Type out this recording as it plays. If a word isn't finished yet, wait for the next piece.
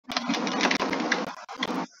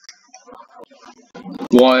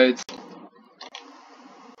What?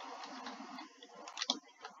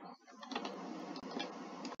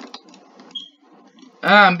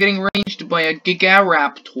 Ah, I'm getting ranged by a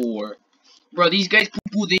Gigaraptor. Bro, these guys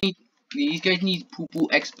poo-poo, these guys need poo-poo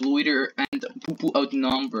exploiter and poo-poo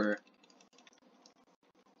outnumber.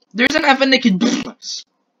 There's an Evanikid.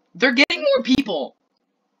 They're getting more people.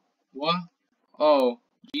 What? Oh,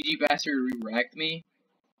 GG Bastard re-racked me?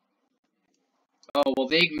 Oh, well,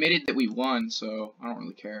 they admitted that we won, so I don't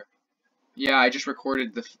really care. Yeah, I just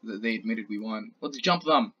recorded they admitted we won. Let's jump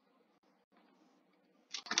them.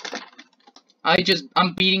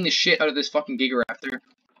 I'm beating the shit out of this fucking Gigaraptor.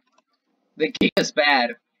 The Giga's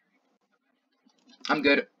bad. I'm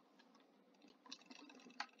good.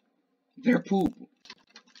 They're poop.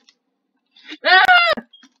 Ah!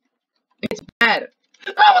 It's bad.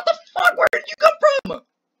 Ah, what the fuck? Where did you come from?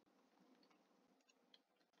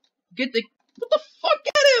 What the fuck?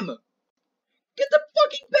 Get him! Get the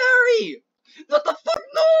fucking Barry! What the fuck?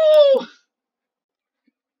 No!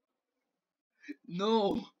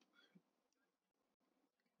 No.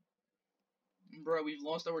 Bro, we've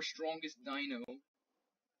lost our strongest dino.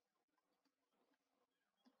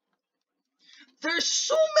 There's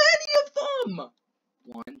so many of them!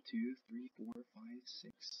 1, 2, 3, 4, 5,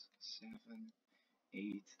 6, 7,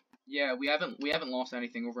 8. Yeah, we haven't lost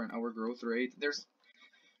anything over an hour growth rate.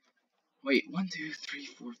 Wait, 1, 2, 3,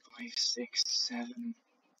 4, 5, 6, 7.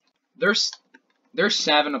 There's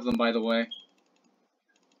 7 of them, by the way.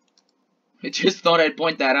 I just thought I'd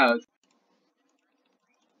point that out.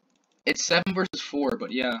 It's 7 versus 4,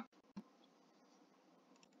 but yeah.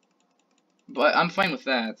 But I'm fine with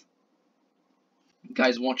that.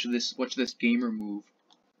 Guys, watch this gamer move.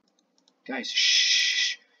 Guys,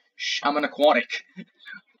 shh. I'm an aquatic.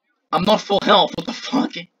 I'm not full health. What the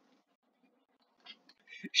fuck?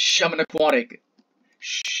 Shh, I'm an aquatic.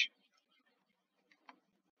 Shh.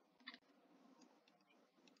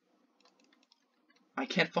 I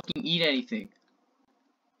can't fucking eat anything.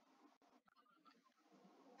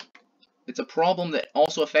 It's a problem that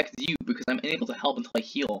also affects you because I'm unable to help until I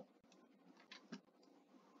heal.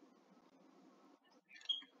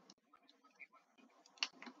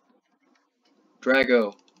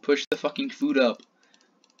 Drago, push the fucking food up.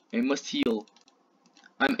 I must heal.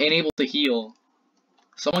 I'm unable to heal.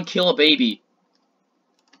 Someone kill a baby.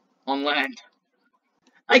 On land.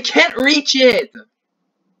 I can't reach it!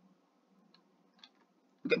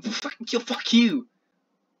 Fuck you!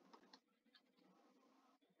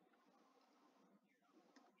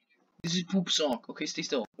 This is poop sock. Okay, stay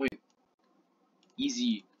still. Wait.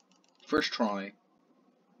 Easy. First try.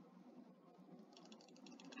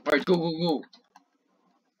 Alright, go, go, go.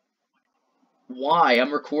 Why?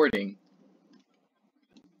 I'm recording.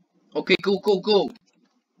 Okay, go, go, go.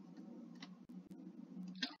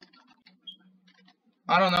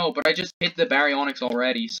 I don't know, but I just hit the baryonyx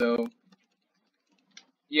already, so...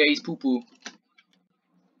 Yeah, he's poo-poo.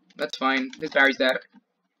 That's fine. His Barry's dead.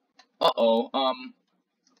 Uh-oh,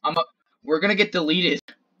 we're gonna get deleted.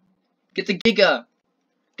 Get the Giga!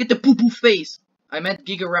 Get the poo-poo face! I meant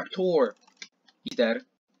Gigaraptor. He's dead.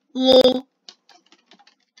 LOL!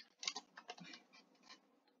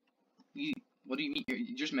 What do you mean?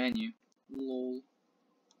 You just menu. LOL.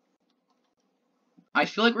 I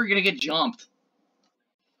feel like we're gonna get jumped.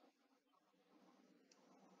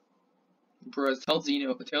 Bro,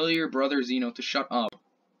 tell your brother Zeno to shut up.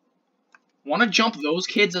 Wanna jump those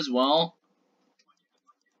kids as well?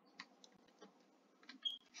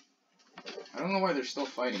 I don't know why they're still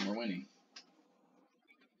fighting. We're winning.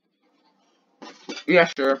 Yeah,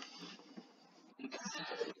 sure.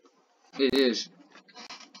 It is.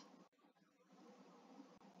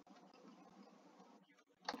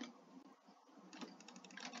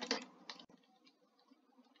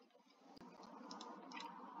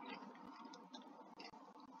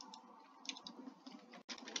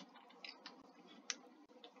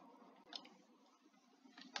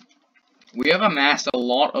 We have amassed a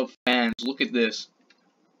lot of fans. Look at this.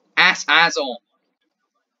 Ass-azzle.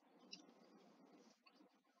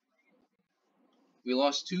 We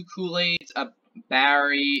lost 2 Kool-Aids, a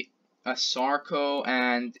Barry, a Sarko,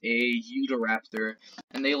 and a Udoraptor.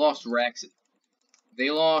 And they lost Rex. They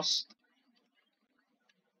lost...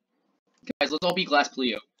 Guys, let's all be Glass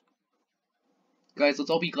Pleo. Guys, let's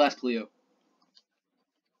all be Glass Pleo.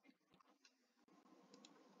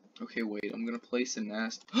 Okay, wait, I'm gonna place a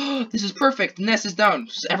nest. This is perfect! The nest is down!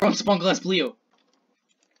 Just everyone spawn Glass Pleo.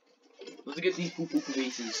 Let's get these poo-poo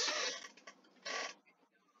bases.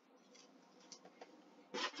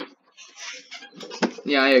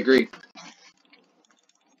 Yeah, I agree.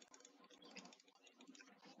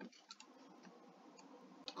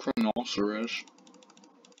 Chronoceros.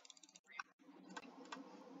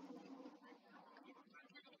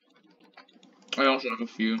 I also have a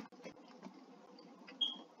few.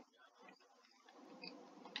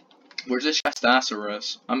 Where's the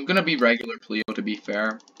Shastasaurus? I'm gonna be regular Pleo to be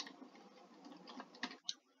fair.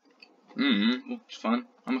 It's fun.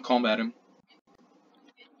 I'm gonna combat him.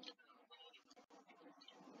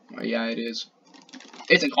 Oh, yeah, it is.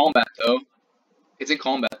 It's in combat though. It's in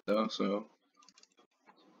combat though, so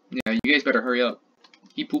yeah, you guys better hurry up.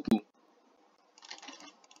 He poo poo.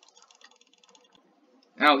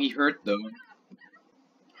 Ow, he hurt though.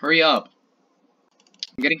 Hurry up.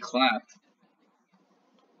 I'm getting clapped.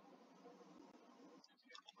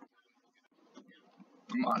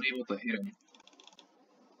 I'm unable to hit him.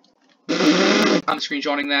 I'm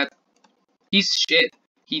screenshotting that. He's shit.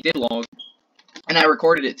 He did log. And I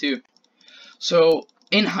recorded it too. So,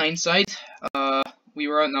 in hindsight, we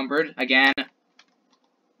were outnumbered. Again.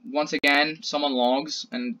 Once again, someone logs,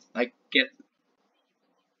 and I get...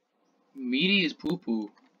 Meaty is poo-poo.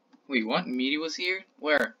 Wait, what? Meaty was here?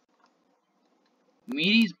 Where?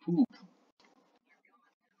 Meaty's poop.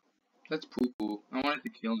 That's poo-poo. I wanted to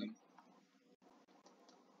kill him.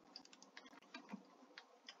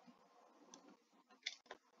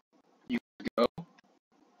 You go.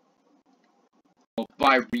 Oh,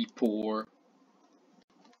 bye, Reapor.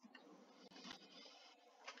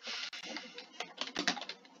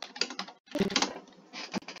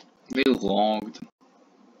 They logged.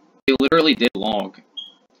 They literally did log.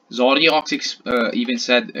 Z0diox even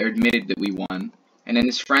said, or admitted that we won. And then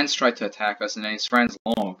his friends tried to attack us, and then his friends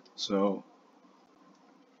logged, so...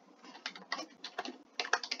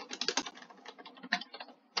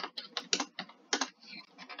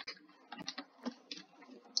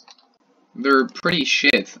 They're pretty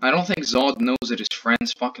shit. I don't think Zod knows that his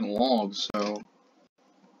friends fucking log, so...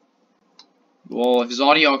 Well, if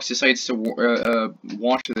Z0diox decides to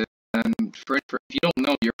watch this, then if you don't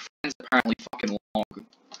know, your friends apparently fucking log.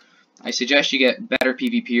 I suggest you get better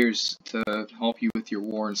PvPers to help you with your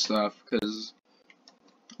war and stuff, because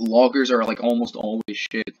loggers are like almost always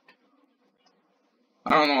shit. I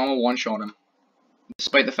don't know, I'm gonna one-shot him.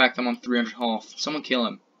 Despite the fact I'm on 300 health. Someone kill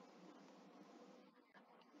him.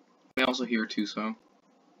 I also hear too, so.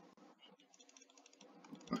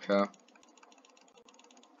 Okay.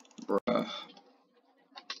 Bruh.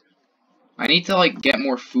 I need to like get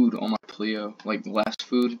more food on my Pleo. Like less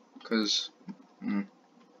food, because...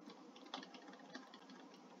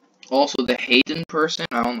 Also, the Hayden person,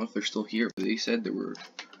 I don't know if they're still here, but they said they were...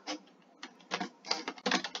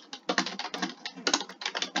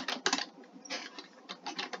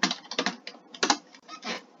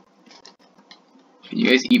 Can you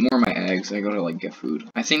guys eat more of my eggs? I gotta, like, get food.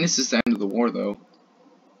 I think this is the end of the war, though.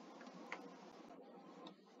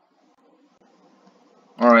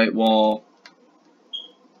 Alright, well...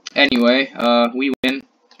 Anyway, we win.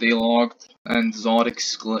 They logged, and Zod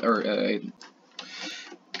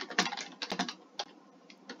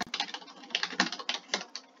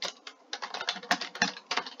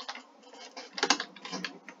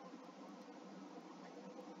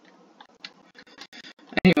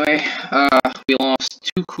Anyway, we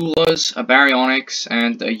lost 2 Kulas, a Baryonyx,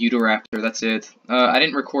 and a Eudoraptor, that's it. I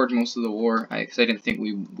didn't record most of the war, because I didn't think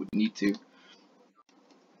we would need to.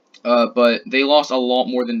 But they lost a lot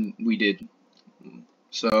more than we did.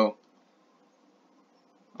 So,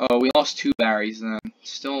 we lost 2 Barrys then.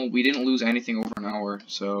 Still, we didn't lose anything over an hour,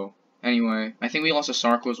 so... Anyway, I think we lost a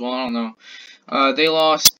Sarko as well, I don't know. They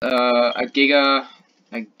lost, a Giga,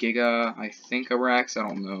 I think a Rex, I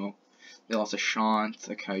don't know. They lost a Shant,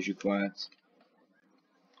 a Kaiju Quats.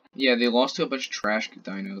 Yeah, they lost to a bunch of trash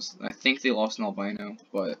dinos. I think they lost an albino,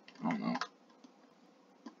 but I don't know.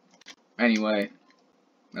 Anyway,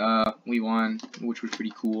 we won, which was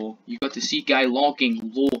pretty cool. You got to see Guy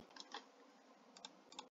logging, lol.